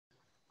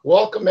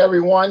Welcome,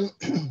 everyone.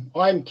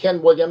 I'm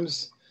Ken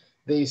Williams,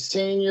 the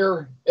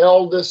senior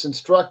eldest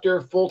instructor,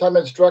 full-time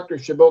instructor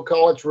at Chabot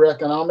College for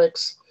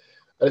economics.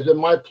 It has been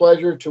my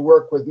pleasure to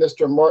work with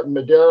Mr. Martin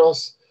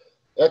Medeiros,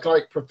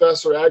 economic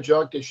professor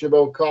adjunct at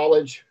Chabot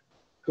College,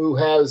 who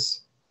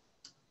has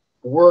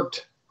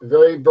worked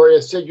very, very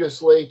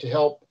assiduously to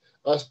help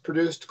us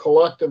produce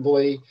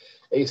collectively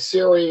a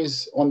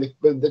series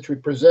that we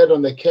present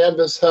on the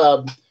Canvas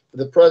Hub for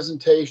the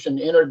presentation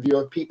interview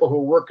of people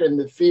who work in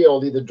the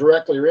field, either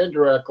directly or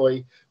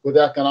indirectly, with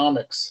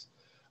economics.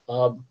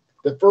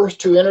 The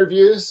first two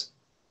interviews,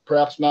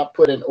 perhaps not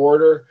put in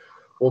order,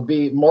 will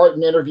be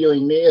Martin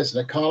interviewing me as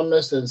an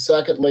economist, and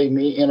secondly,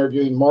 me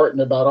interviewing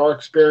Martin about our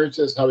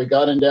experiences, how we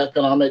got into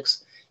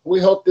economics. We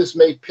hope this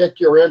may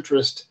pique your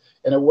interest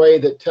in a way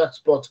that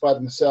textbooks by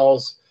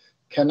themselves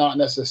cannot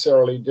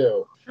necessarily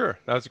do. Sure,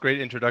 that was a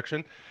great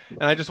introduction.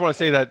 And I just want to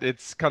say that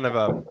it's kind of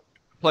a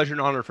pleasure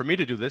and honor for me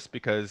to do this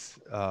because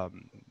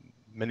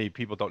many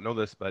people don't know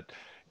this, but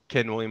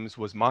Ken Williams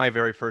was my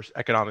very first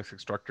economics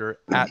instructor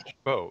at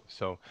Chabot.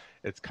 So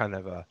it's kind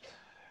of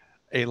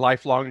a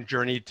lifelong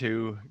journey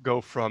to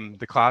go from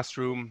the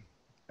classroom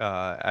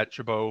at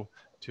Chabot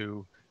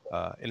to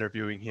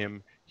interviewing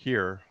him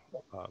here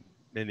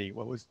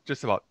what was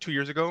just about 2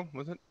 years ago,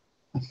 was it?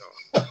 No.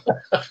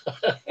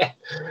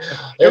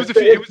 It was a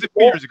few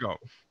years ago.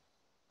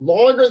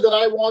 Longer than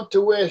I want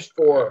to wish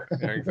for.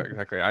 Yeah,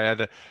 exactly. I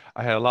had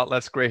a lot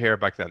less gray hair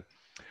back then.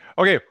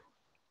 Okay,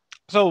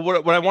 so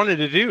what I wanted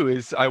to do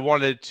is I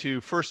wanted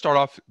to first start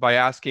off by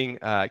asking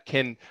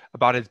Ken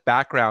about his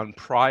background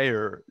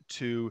prior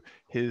to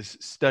his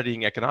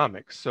studying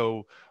economics.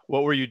 So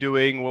what were you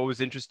doing? What was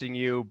interesting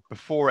you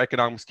before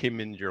economics came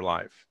into your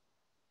life?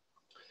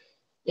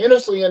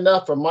 Interestingly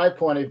enough, from my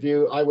point of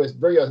view, I was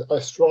very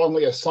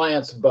strongly a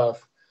science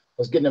buff. I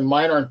was getting a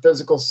minor in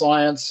physical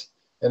science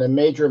and a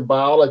major in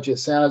biology at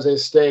San Jose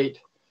State.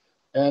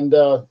 And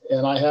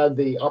I had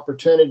the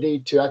opportunity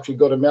to actually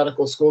go to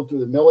medical school through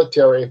the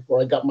military,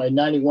 where I got my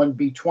 91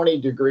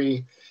 B20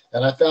 degree.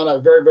 And I found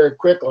out very, very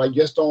quickly, I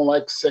just don't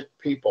like sick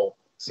people.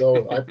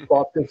 So I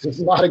thought this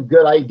is not a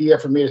good idea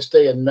for me to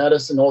stay in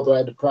medicine, although I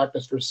had to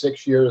practice for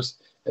 6 years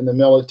in the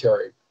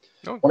military.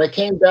 Oh. When I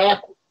came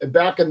back in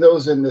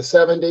the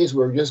 70s, we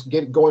were just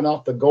going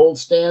off the gold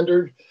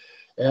standard.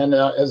 And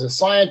as a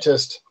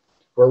scientist,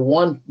 where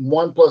one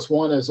plus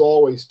one is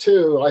always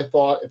two, I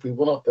thought if we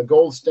went off the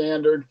gold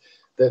standard,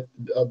 that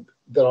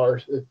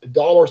our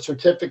dollar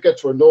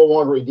certificates were no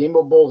longer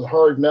redeemable as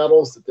hard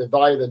metals, that the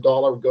value of the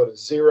dollar would go to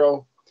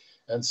zero.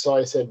 And so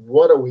I said,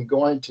 what are we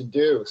going to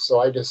do? So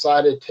I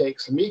decided to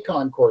take some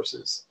econ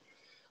courses.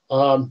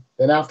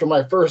 Then after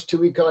my first two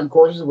econ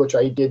courses, which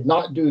I did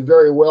not do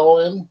very well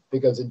in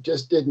because it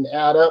just didn't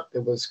add up,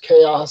 it was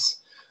chaos,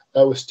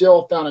 I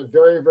still found it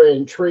very, very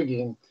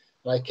intriguing.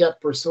 And I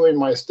kept pursuing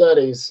my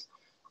studies.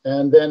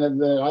 And then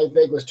I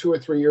think it was 2 or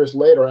 3 years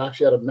later, I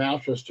actually had a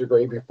master's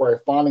degree before I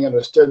finally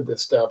understood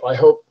this stuff. I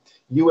hope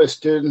you as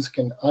students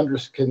can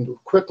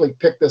quickly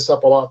pick this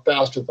up a lot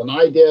faster than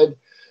I did,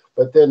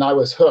 but then I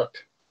was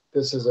hooked.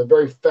 This is a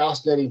very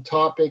fascinating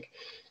topic,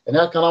 and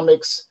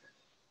economics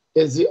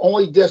is the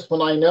only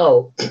discipline I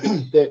know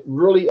that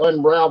really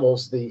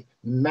unravels the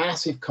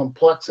massive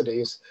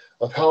complexities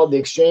of how the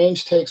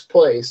exchange takes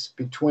place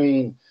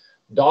between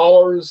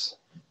dollars,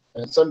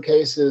 and in some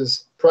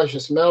cases,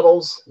 precious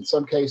metals, in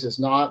some cases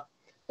not,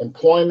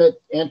 employment,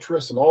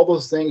 interest, and all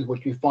those things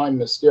which we find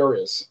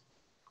mysterious.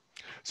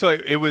 So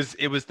it was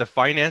the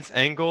finance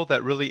angle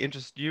that really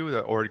interested you,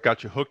 or it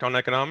got you hooked on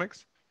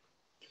economics?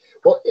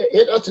 Well,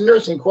 that's an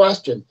interesting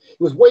question. It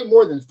was way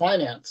more than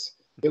finance.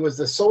 It was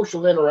the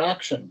social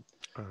interaction.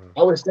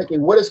 I was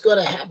thinking, what is going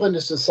to happen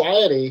to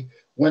society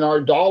when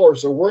our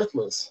dollars are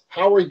worthless?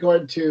 How are we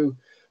going to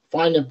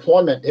find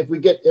employment? If we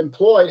get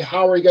employed,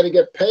 how are we going to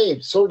get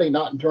paid? Certainly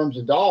not in terms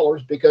of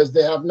dollars, because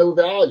they have no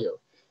value.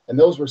 And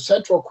those were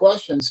central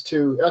questions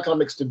to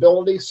economic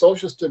stability,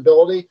 social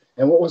stability,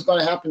 and what was going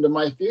to happen to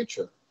my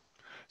future.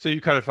 So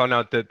you kind of found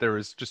out that there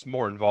was just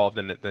more involved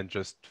in it than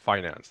just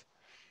finance.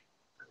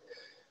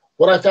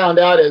 What I found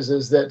out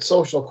is that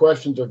social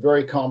questions are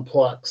very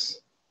complex.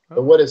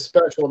 But what is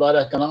special about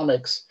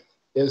economics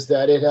is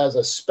that it has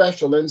a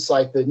special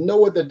insight that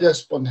no other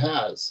discipline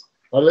has.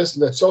 I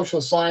listen to social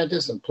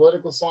scientists and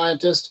political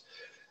scientists.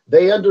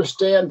 They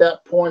understand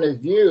that point of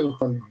view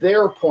from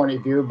their point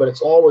of view, but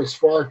it's always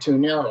far too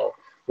narrow.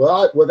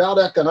 Without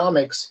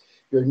economics,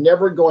 you're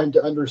never going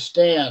to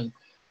understand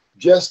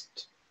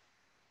just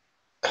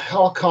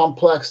how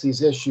complex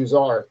these issues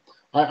are.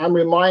 I'm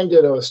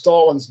reminded of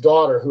Stalin's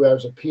daughter, who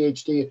has a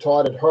PhD,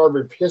 taught at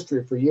Harvard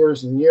history for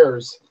years and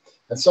years,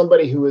 and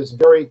somebody who is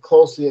very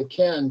closely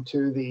akin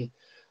to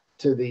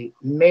the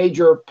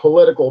major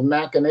political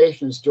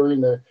machinations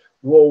during the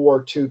World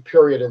War II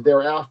period and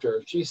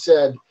thereafter. She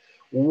said,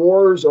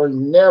 wars are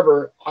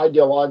never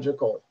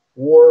ideological.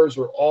 Wars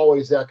are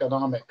always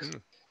economic.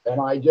 And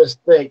I just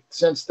think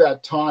since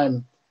that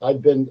time,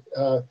 I've been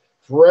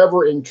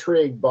forever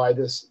intrigued by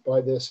this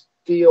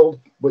field,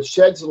 which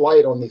sheds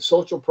light on the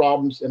social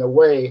problems in a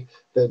way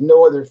that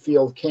no other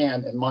field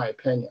can, in my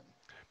opinion.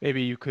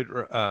 Maybe you could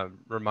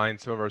remind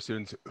some of our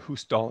students who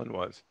Stalin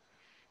was.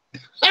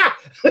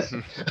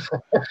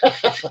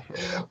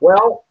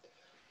 Well,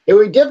 it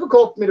would be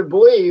difficult for me to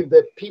believe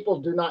that people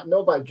do not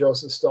know about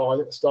Joseph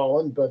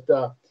Stalin,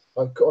 but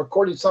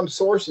according to some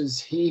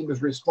sources, he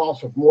was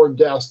responsible for more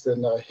deaths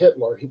than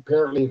Hitler. He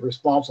apparently is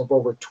responsible for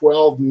over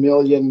 12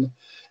 million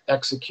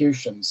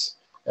executions.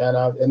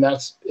 And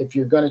that's, if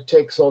you're going to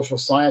take social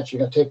science, you're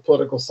going to take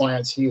political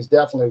science, he's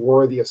definitely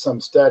worthy of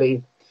some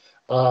study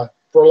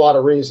for a lot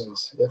of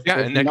reasons.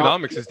 And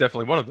economics is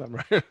definitely one of them,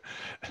 right?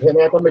 And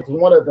economics is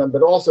one of them.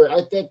 But also,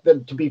 I think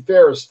that to be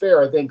fair is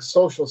fair. I think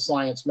social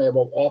science may have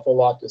an awful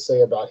lot to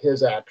say about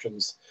his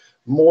actions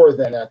more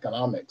than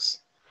economics.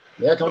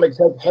 The economics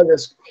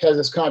has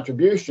its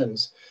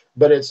contributions,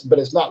 but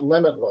it's not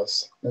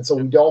limitless. And so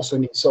we also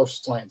need social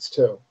science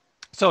too.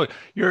 So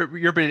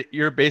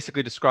you're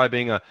basically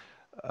describing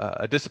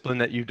a discipline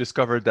that you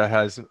discovered that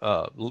has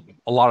a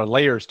lot of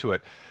layers to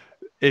it.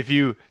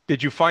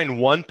 Did you find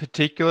one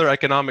particular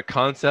economic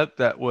concept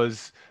that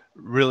was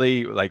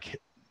really like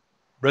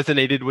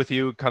resonated with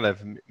you, kind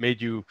of made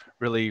you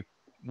really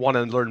want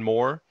to learn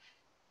more?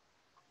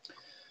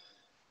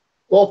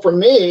 Well, for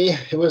me,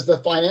 it was the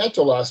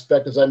financial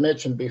aspect, as I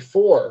mentioned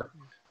before.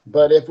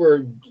 But if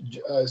we're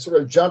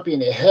sort of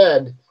jumping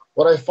ahead,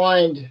 what I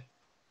find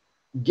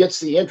gets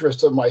the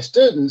interest of my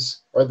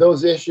students are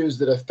those issues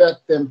that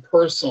affect them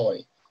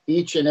personally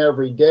each and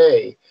every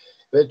day.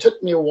 But it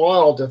took me a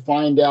while to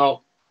find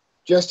out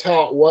just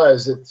how it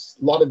was. It's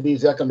a lot of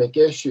these economic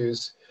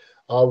issues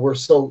were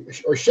so,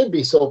 or should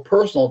be so,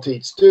 personal to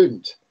each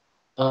student.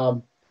 I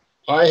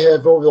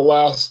have, over the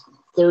last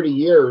 30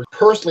 years,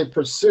 personally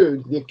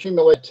pursued the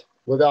accumulate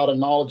without a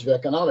knowledge of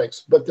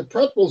economics, but the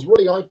principles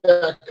really aren't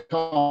that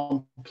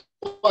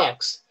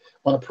complex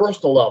on a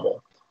personal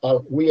level.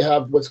 We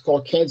have what's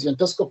called Keynesian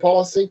fiscal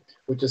policy,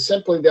 which is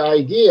simply the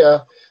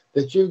idea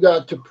that you've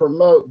got to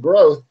promote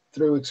growth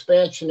through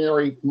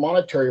expansionary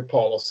monetary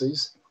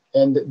policies.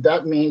 And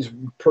that means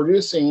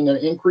producing an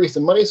increase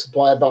in money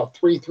supply about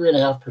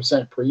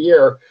 3.5% per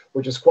year,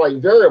 which is quite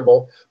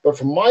variable. But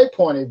from my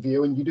point of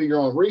view, and you do your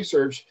own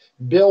research,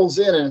 builds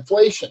in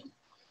inflation.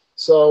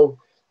 So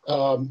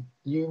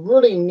you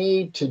really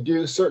need to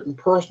do certain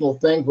personal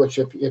things, which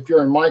if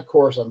you're in my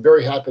course, I'm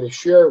very happy to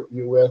share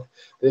you with,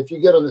 that if you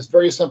get on this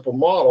very simple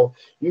model,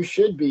 you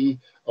should be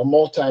a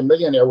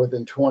multimillionaire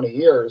within 20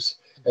 years.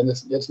 And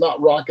it's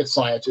not rocket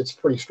science, it's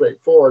pretty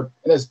straightforward.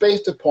 And it's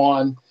based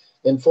upon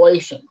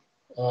inflation.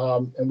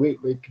 And we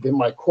in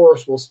my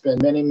course, we'll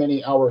spend many,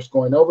 many hours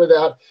going over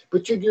that.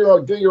 But you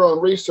do your own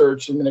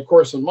research. And then, of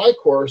course, in my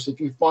course, if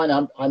you find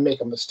I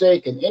make a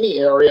mistake in any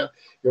area,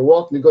 you're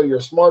welcome to go to your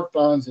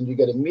smartphones and you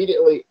get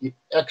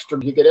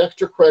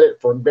extra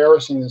credit for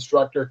embarrassing the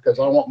instructor, because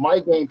I want my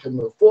game to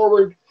move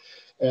forward.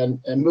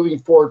 And moving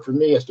forward for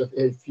me is for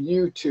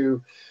you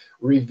to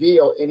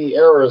reveal any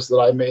errors that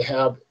I may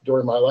have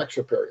during my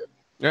lecture period.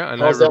 Yeah,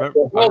 and how's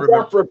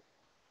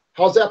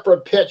that for a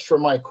pitch for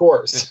my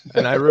course?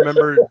 And I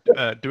remember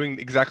doing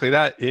exactly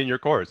that in your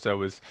course. That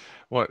was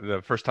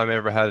the first time I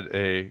ever had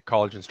a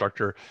college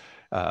instructor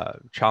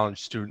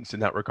challenge students in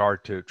that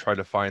regard to try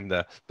to find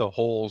the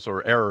holes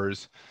or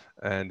errors,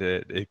 and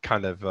it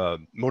kind of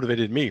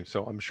motivated me.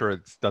 So I'm sure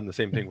it's done the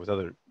same thing with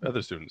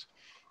other students.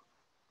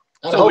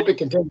 I hope it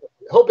continues.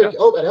 I hope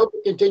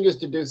it continues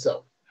to do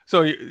so.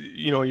 So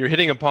you're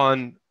hitting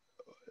upon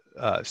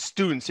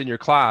students in your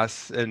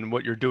class and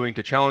what you're doing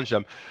to challenge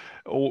them.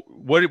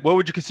 What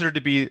would you consider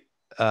to be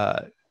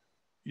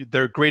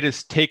their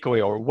greatest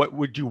takeaway, or what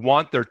would you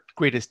want their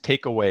greatest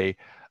takeaway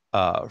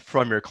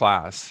from your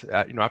class?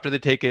 After they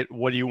take it,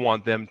 what do you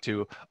want them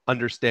to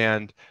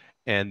understand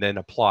and then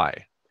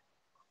apply?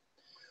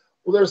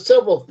 Well, there's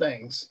several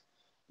things,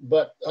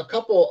 but a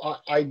couple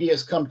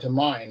ideas come to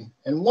mind.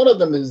 And one of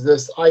them is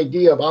this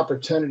idea of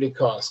opportunity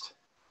cost.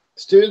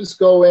 Students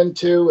go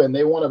into and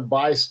they want to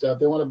buy stuff.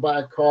 They want to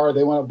buy a car.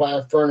 They want to buy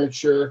a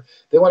furniture.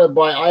 They want to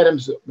buy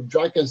items which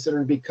I consider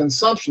to be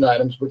consumption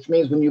items, which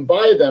means when you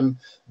buy them,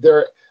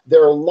 their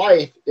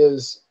life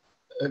is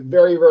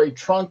very, very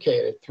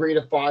truncated, 3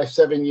 to 5,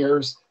 7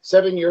 years.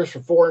 7 years for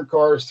foreign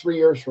cars, 3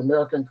 years for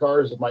American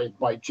cars is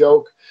my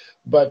joke.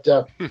 But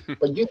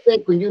but you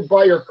think when you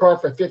buy your car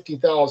for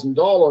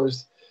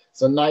 $50,000,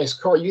 it's a nice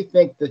car. You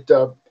think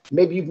that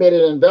maybe you've made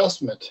an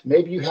investment.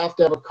 Maybe you have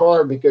to have a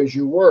car because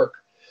you work.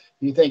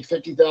 You think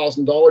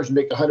 $50,000, you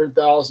make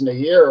 $100,000 a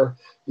year.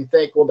 You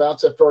think, well,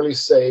 that's a fairly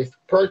safe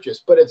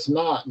purchase, but it's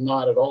not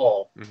at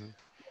all. Mm-hmm.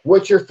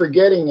 What you're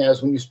forgetting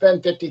is when you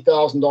spend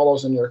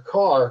 $50,000 in your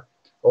car,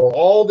 or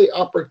all the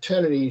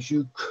opportunities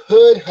you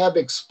could have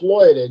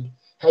exploited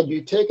had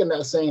you taken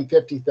that same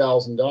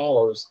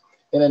 $50,000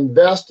 and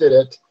invested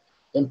it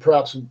in,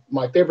 perhaps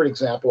my favorite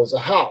example is a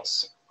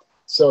house.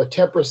 So a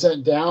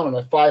 10% down on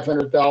a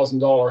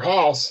 $500,000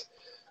 house,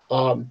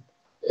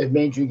 it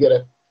means you get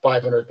a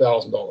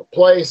 $500,000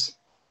 place.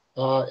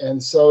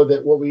 And so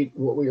that what we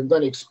are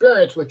going to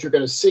experience, what you're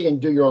going to see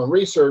and do your own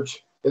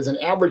research, is an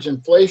average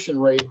inflation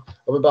rate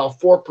of about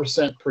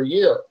 4% per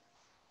year.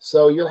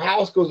 So your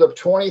house goes up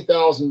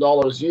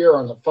 $20,000 a year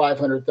on a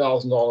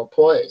 $500,000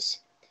 place.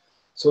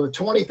 So the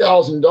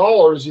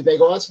 $20,000, you think,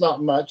 oh, that's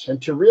not much.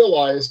 And to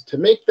realize to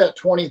make that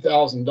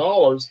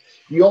 $20,000,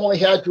 you only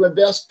had to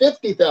invest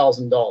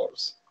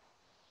 $50,000.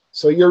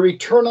 So your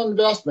return on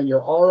investment, your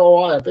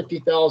ROI of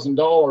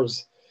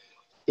 $50,000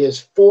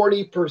 is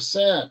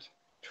 40%,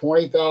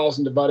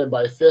 20,000 divided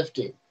by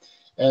 50.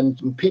 And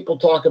when people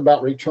talk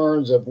about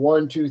returns of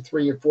 1, 2,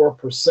 3, or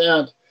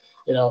 4%,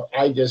 you know,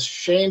 I just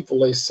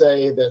shamefully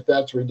say that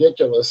that's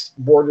ridiculous,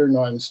 bordering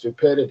on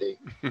stupidity.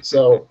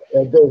 So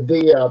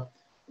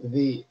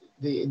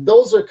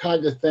those are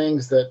kinds of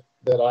things that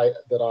I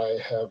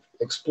have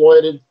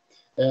exploited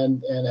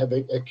and have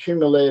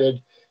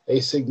accumulated a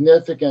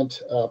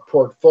significant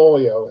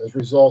portfolio as a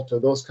result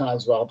of those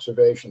kinds of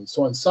observations.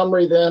 So in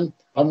summary then,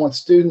 I want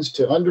students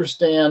to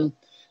understand,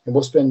 and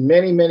we'll spend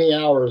many, many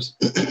hours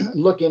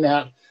looking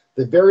at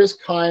the various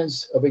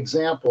kinds of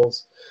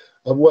examples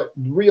of what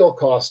real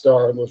costs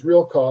are. And those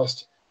real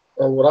costs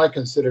are what I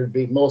consider to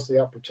be mostly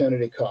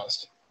opportunity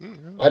cost.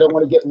 I don't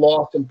want to get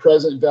lost in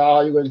present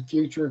value and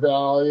future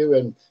value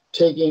and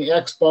taking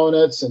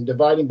exponents and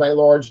dividing by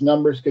large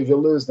numbers because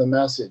you'll lose the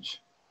message.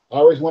 I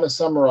always want to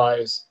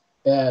summarize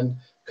and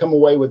come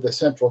away with the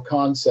central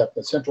concept.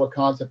 The central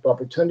concept of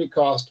opportunity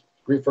cost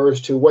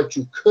refers to what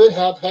you could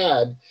have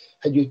had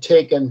you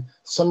taken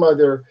some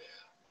other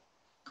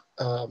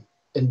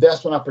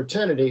investment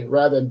opportunity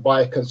rather than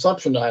buy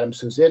consumption items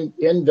whose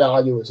in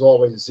value is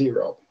always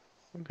zero.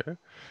 Okay.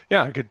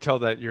 Yeah, I could tell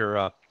that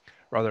you're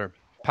rather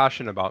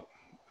passionate about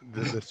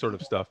this sort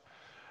of stuff.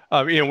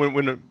 You know,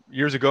 when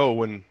years ago,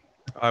 when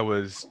I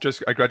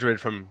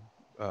graduated from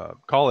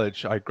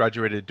college, I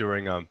graduated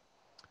during a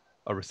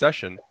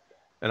recession.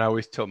 And I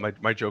always tell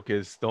my joke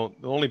is the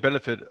only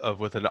benefit of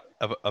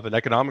an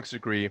economics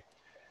degree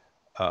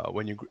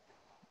when you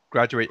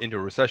graduate into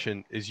a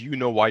recession is you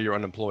know why you're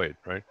unemployed,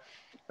 right?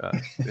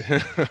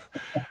 It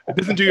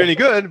doesn't do you any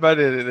good, but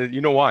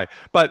you know why.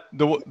 But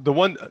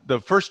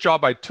the first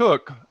job I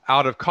took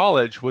out of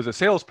college was a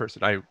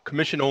salesperson. I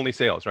commission only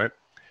sales, right?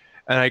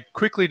 And I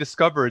quickly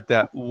discovered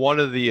that one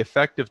of the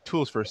effective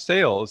tools for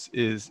sales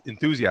is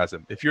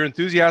enthusiasm. If you're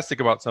enthusiastic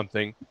about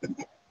something,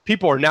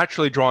 people are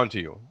naturally drawn to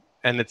you.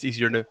 And it's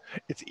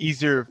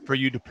easier for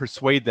you to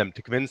persuade them,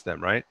 to convince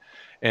them, right?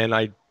 And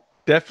I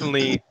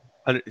definitely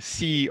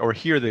see or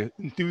hear the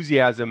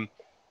enthusiasm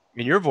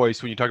in your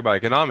voice when you talk about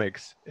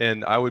economics.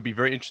 And I would be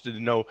very interested to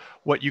know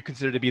what you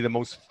consider to be the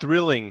most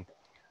thrilling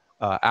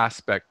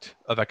aspect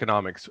of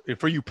economics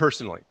for you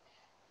personally.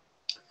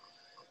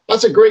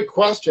 That's a great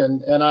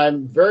question, and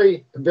I'm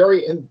very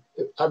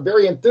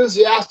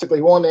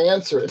enthusiastically want to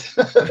answer it.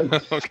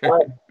 Okay.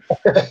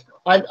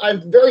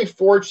 I'm very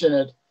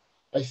fortunate,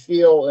 I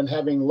feel, in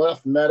having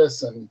left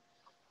medicine,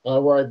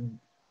 where I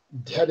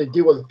had to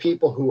deal with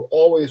people who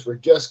always were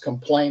just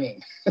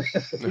complaining.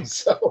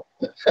 So,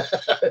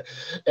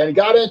 and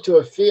got into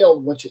a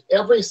field which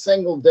every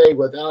single day,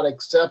 without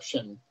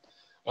exception,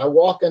 I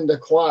walk into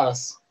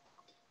class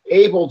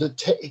able to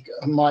take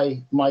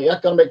my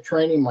economic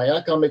training, my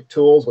economic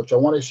tools, which I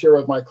want to share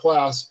with my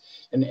class,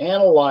 and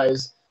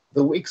analyze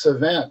the week's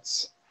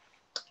events.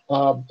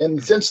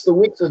 And since the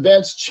week's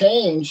events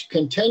change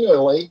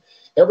continually,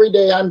 every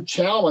day I'm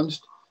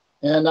challenged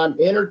and I'm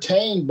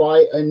entertained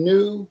by a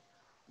new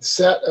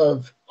set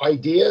of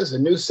ideas, a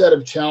new set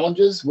of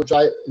challenges, which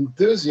I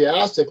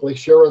enthusiastically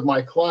share with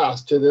my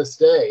class to this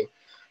day.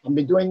 I've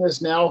been doing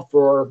this now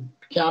for,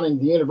 counting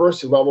the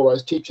university level, where I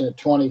was teaching at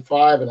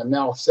 25 and I'm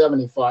now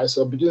 75.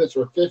 So I've been doing this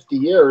for 50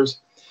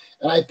 years.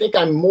 And I think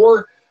I'm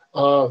more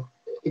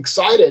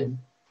excited,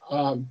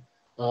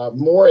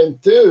 more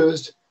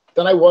enthused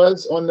than I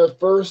was on the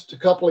first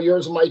couple of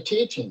years of my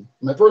teaching.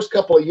 My first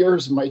couple of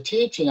years of my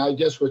teaching, I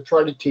just would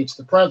try to teach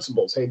the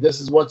principles. Hey, this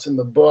is what's in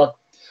the book.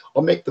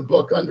 I'll make the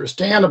book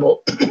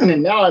understandable.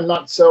 And now I'm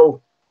not so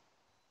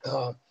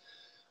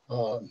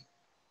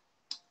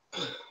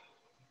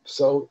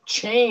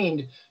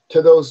chained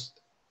to those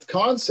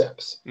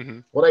concepts. Mm-hmm.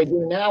 What I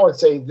do now is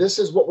say, this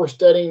is what we're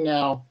studying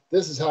now.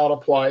 This is how it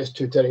applies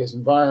to today's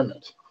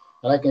environment.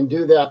 And I can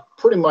do that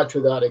pretty much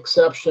without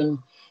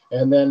exception.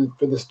 And then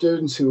for the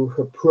students who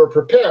are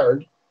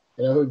prepared,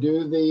 you know, who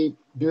do the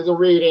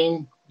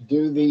reading,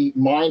 do the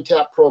Mind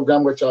Tap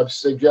program, which I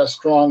suggest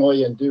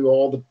strongly, and do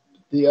all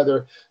the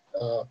other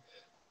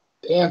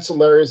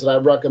ancillaries that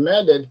I've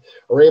recommended,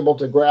 are able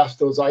to grasp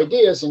those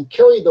ideas and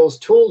carry those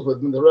tools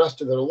with them the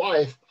rest of their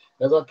life.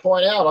 As I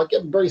point out, I'll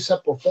give very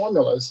simple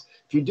formulas.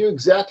 If you do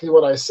exactly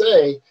what I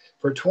say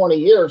for 20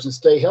 years and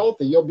stay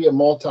healthy, you'll be a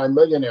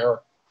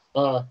multimillionaire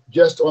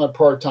just on a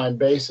part-time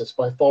basis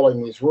by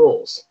following these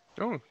rules.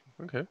 Oh,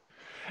 okay.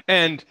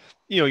 And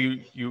you know,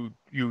 you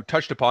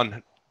touched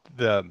upon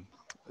the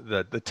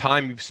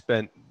time you've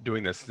spent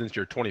doing this since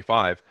you're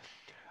 25,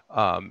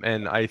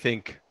 and I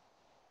think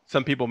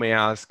some people may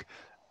ask,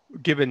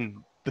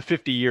 given the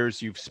 50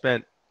 years you've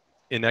spent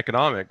in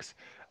economics,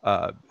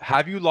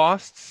 have you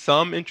lost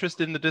some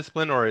interest in the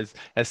discipline, or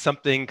has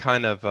something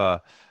kind of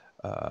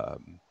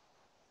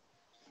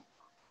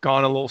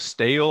gone a little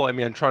stale? I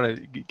mean, I'm trying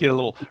to get a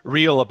little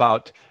real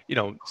about, you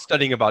know,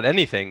 studying about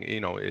anything.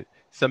 You know,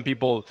 some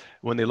people,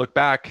 when they look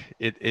back,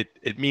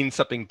 it means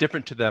something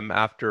different to them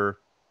after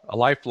a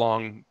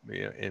lifelong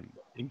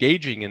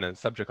engaging in a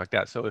subject like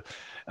that. So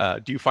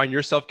do you find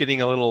yourself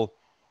getting a little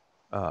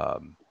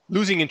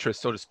losing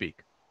interest, so to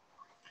speak?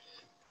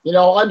 You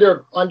know,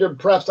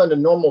 perhaps under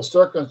normal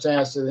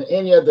circumstances in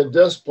any other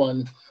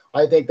discipline,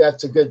 I think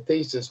that's a good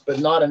thesis, but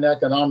not in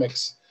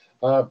economics.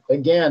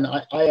 Again,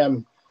 I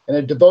am, and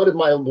I devoted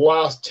my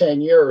last 10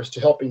 years to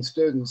helping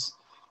students,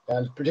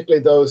 and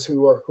particularly those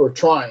who are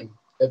trying.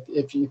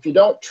 If you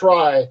don't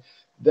try,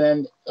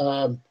 then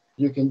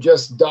you can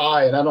just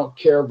die, and I don't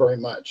care very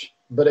much.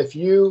 But if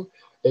you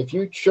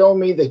show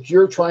me that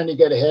you're trying to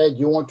get ahead,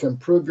 you want to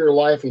improve your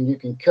life, and you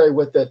can carry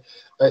with it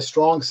a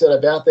strong set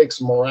of ethics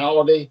and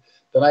morality,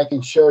 then I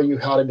can show you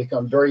how to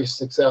become very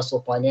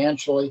successful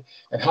financially,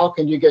 and how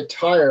can you get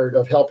tired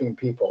of helping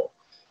people.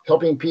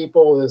 Helping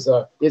people is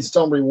its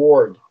own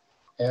reward,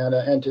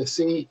 and to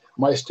see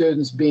my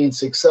students being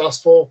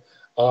successful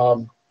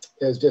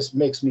just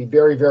makes me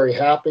very, very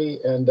happy.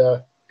 And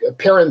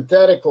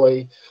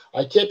parenthetically,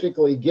 I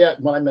typically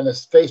get, when I'm in a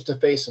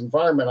face-to-face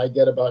environment, I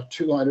get about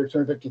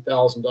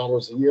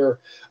 $250,000 a year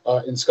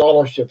in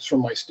scholarships from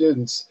my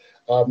students,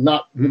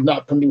 not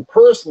from me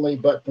personally,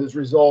 but as a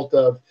result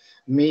of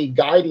me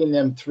guiding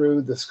them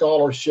through the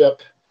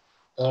scholarship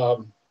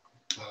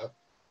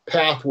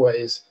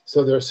pathways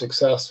so they're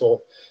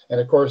successful.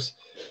 And of course,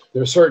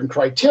 there are certain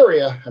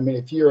criteria. I mean,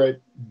 if you're a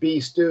B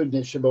student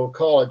at Chabot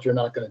College, you're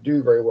not going to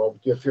do very well.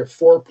 If you're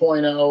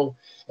 4.0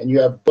 and you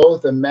have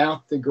both a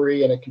math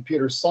degree and a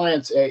computer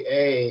science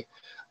AA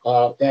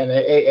and an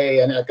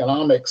AA in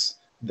economics,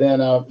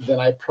 then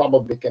I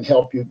probably can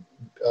help you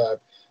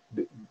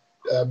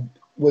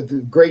with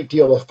a great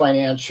deal of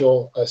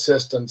financial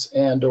assistance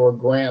and or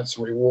grants,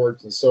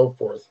 rewards, and so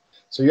forth.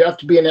 So you have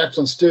to be an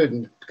excellent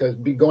student, because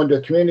going to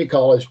a community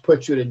college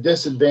puts you at a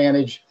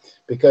disadvantage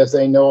because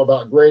they know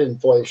about grade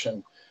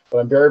inflation. But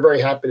I'm very, very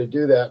happy to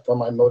do that for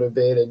my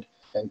motivated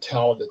and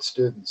talented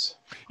students.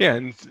 Yeah,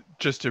 and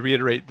just to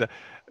reiterate,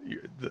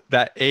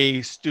 that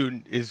A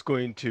student is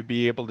going to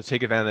be able to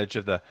take advantage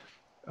of the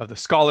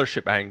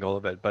scholarship angle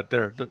of it, but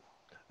a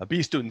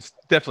B students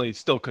definitely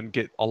still can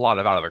get a lot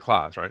out of the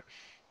class, right?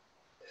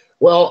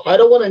 Well, I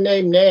don't want to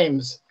name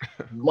names.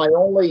 My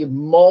only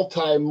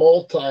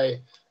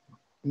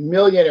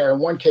multi-millionaire, in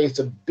one case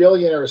a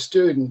billionaire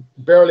student,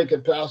 barely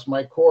could pass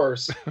my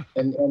course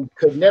and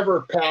could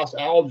never pass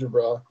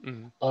algebra.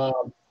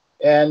 Mm-hmm.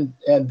 And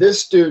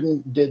this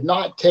student did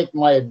not take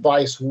my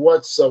advice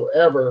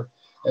whatsoever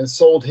and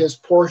sold his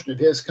portion of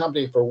his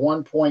company for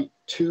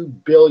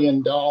 $1.2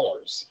 billion.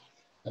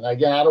 And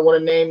again, I don't want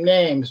to name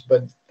names,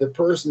 but the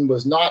person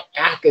was not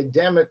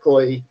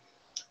academically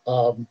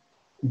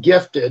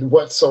gifted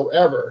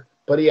whatsoever,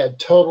 but he had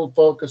total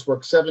focus,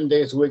 worked 7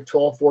 days a week,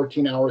 12,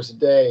 14 hours a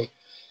day.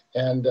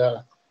 And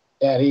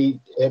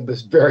it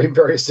was very,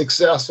 very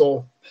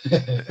successful.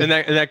 and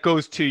that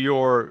goes to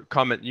your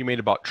comment you made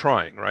about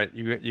trying, right?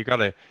 You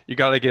gotta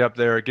get up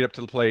there, get up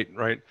to the plate,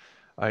 right?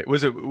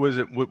 Was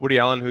it Woody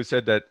Allen who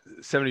said that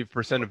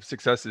 70% of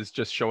success is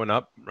just showing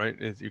up, right?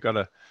 You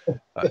gotta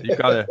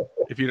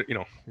if you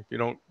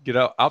don't get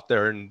out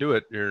there and do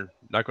it, you're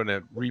not going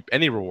to reap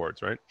any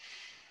rewards, right?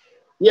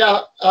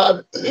 Yeah,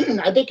 I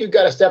think you've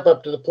got to step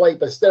up to the plate,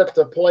 but step up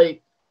to the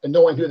plate and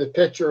knowing who the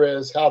pitcher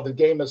is, how the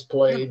game is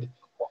played,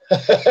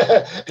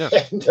 yeah.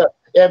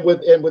 and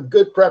with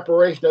good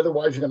preparation.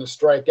 Otherwise, you're going to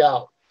strike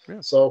out.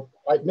 Yeah. So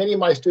many of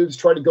my students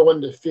try to go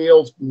into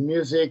fields,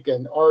 music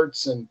and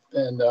arts and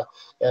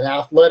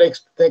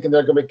athletics, thinking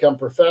they're going to become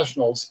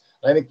professionals.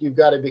 I think you've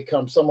got to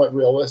become somewhat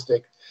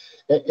realistic.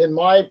 In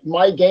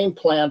my game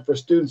plan for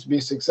students to be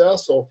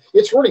successful,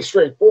 it's really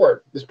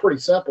straightforward. It's pretty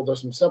simple.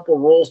 There's some simple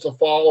rules to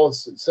follow,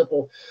 some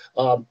simple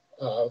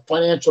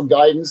financial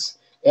guidance,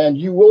 and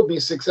you will be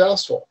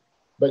successful.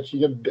 But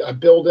you can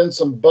build in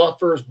some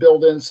buffers,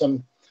 build in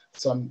some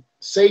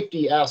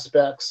safety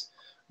aspects.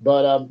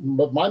 But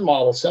my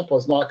model is simple.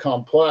 It's not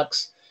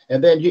complex.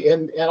 And then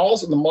and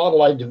also the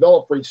model I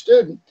develop for each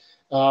student,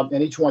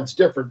 and each one's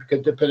different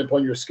because depending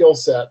upon your skill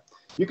set.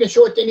 You can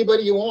show it to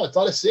anybody you want. It's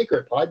not a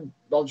secret.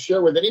 I'll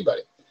share with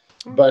anybody.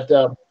 But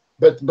the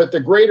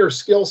greater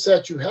skill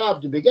set you have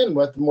to begin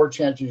with, the more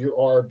chances you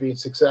are of being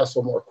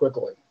successful more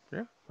quickly.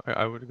 Yeah,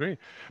 I would agree.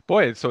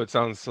 Boy, so it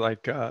sounds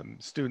like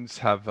students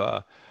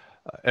have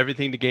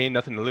everything to gain,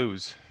 nothing to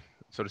lose,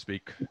 so to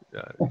speak,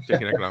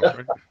 taking economics,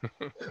 right?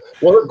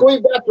 Well,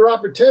 going back to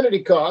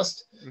opportunity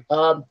cost,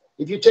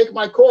 if you take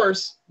my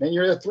course and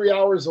you're at 3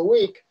 hours a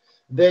week,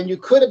 then you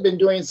could have been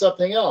doing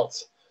something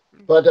else.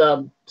 But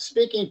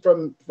speaking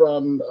from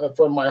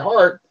my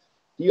heart,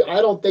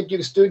 I don't think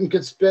your student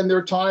could spend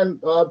their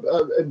time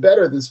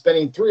better than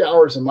spending 3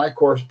 hours in my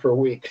course per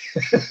week.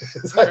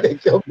 So I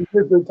think they'll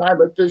use their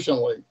time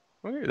efficiently.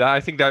 Okay. I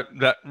think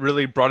that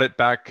really brought it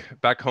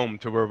back home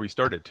to where we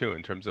started too,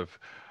 in terms of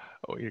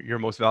your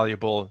most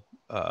valuable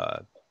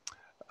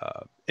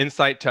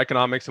insight to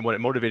economics and what it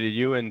motivated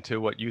you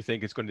into what you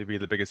think is going to be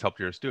the biggest help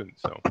to your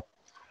students. So,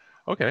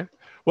 okay.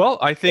 Well,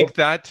 I think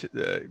that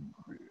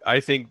I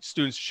think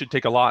students should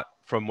take a lot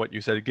from what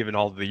you said, given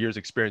all the years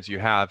experience you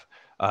have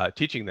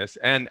teaching this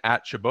and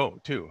at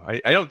Chabot too. I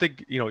don't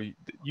think, you know,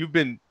 you've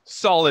been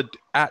solid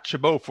at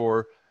Chabot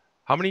for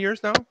how many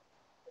years now?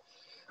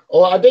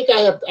 Well, I think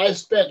I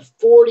spent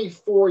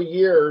 44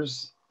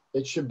 years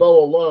at Chabot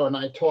alone.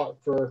 I taught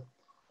for,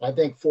 I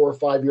think, 4 or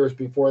 5 years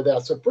before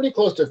that. So pretty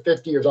close to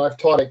 50 years. I've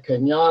taught at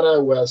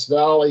Kenyatta, West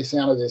Valley,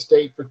 San Jose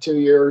State for 2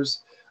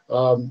 years.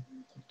 I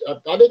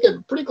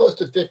think pretty close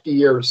to 50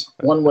 years,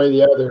 one way or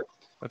the other.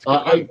 That's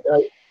good.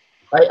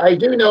 I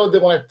do know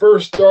that when I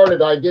first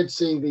started, I did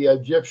see the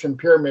Egyptian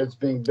pyramids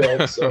being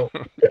built. So,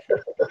 and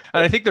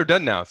I think they're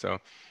done now. So,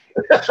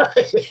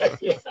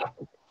 yeah.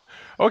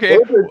 Okay.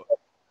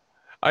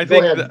 I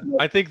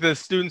think the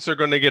students are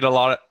going to get a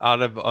lot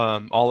out of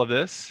all of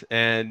this,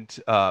 and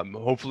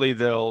hopefully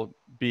they'll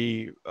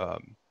be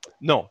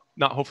no,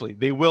 not hopefully,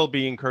 they will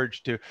be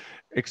encouraged to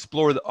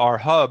explore our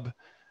hub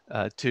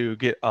to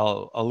get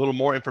a little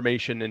more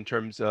information in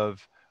terms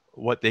of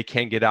what they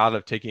can get out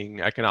of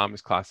taking economics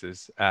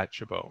classes at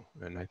Chabot.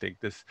 And I think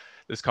this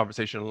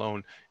conversation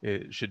alone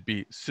should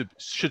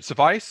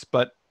suffice,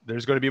 but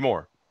there's going to be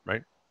more,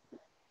 right?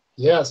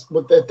 Yes.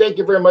 Well, thank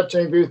you very much,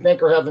 Andrew.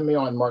 Thank you for having me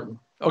on, Martin.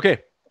 Okay.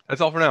 That's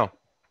all for now.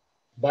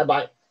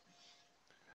 Bye-bye.